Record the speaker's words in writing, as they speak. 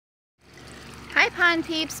Pond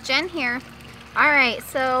Peeps, Jen here. Alright,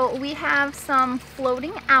 so we have some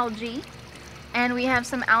floating algae and we have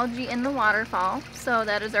some algae in the waterfall. So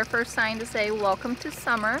that is our first sign to say welcome to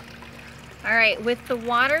summer. Alright, with the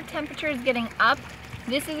water temperatures getting up,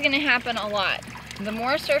 this is going to happen a lot. The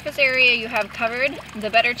more surface area you have covered, the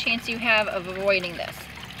better chance you have of avoiding this.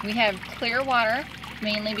 We have clear water,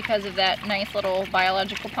 mainly because of that nice little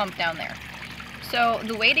biological pump down there. So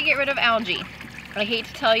the way to get rid of algae, I hate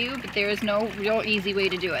to tell you, but there is no real easy way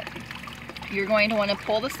to do it. You're going to want to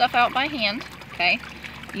pull the stuff out by hand, okay?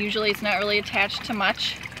 Usually it's not really attached to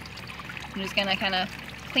much. I'm just going to kind of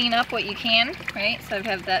clean up what you can, right? So I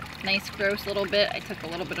have that nice gross little bit. I took a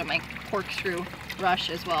little bit of my corkscrew brush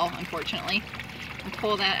as well, unfortunately, and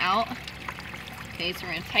pull that out. Okay, so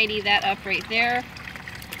we're going to tidy that up right there.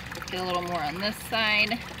 Get a little more on this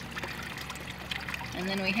side. And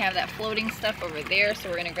then we have that floating stuff over there, so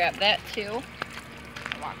we're going to grab that too.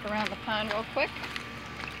 Walk around the pond real quick.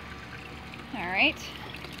 Alright.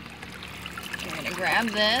 I'm going to grab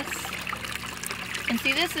this. And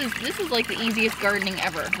see, this is like the easiest gardening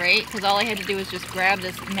ever, right? Because all I had to do was just grab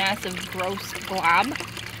this massive gross glob.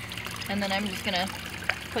 And then I'm just going to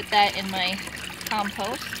put that in my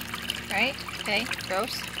compost. Right? Okay,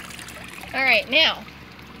 gross. Alright, now,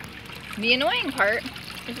 the annoying part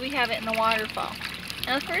is we have it in the waterfall.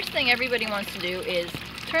 Now the first thing everybody wants to do is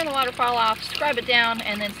turn the waterfall off, scrub it down,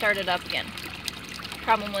 and then start it up again.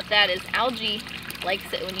 Problem with that is algae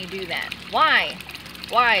likes it when you do that. Why?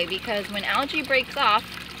 Why? Because when algae breaks off,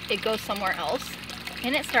 it goes somewhere else,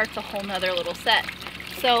 and it starts a whole nother little set.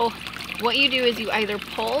 So what you do is you either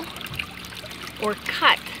pull or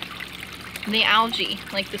cut the algae,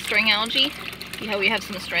 like the string algae. See how we have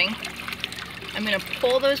some string? I'm going to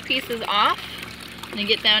pull those pieces off. I'm going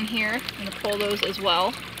to get down here. I'm going to pull those as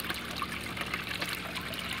well.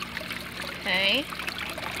 Okay.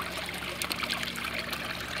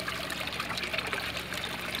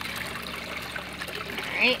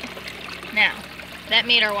 Alright. Now, that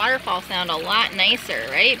made our waterfall sound a lot nicer,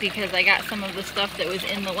 right? Because I got some of the stuff that was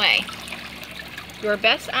in the way. Your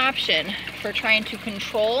best option for trying to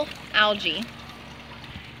control algae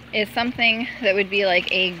is something that would be like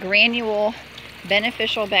a granule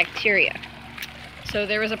beneficial bacteria. So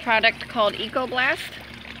there was a product called Ecoblast,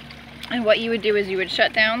 and what you would do is you would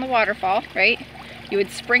shut down the waterfall, right? You would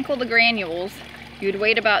sprinkle the granules, you would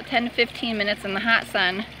wait about 10 to 15 minutes in the hot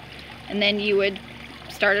sun, and then you would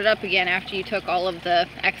start it up again after you took all of the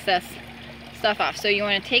excess stuff off. So you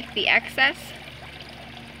want to take the excess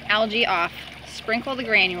algae off, sprinkle the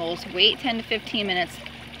granules, wait 10 to 15 minutes,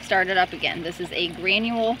 start it up again. This is a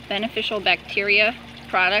granule beneficial bacteria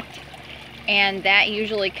product, and that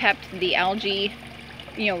usually kept the algae,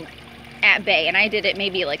 you know, at bay. And I did it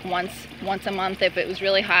maybe like once a month. If it was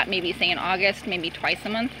really hot, maybe say in August, maybe twice a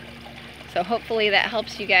month. So hopefully that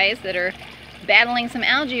helps you guys that are battling some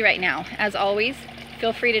algae right now. As always,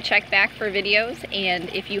 feel free to check back for videos, and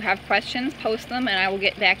if you have questions, post them and I will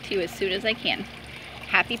get back to you as soon as I can.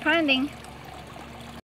 Happy ponding!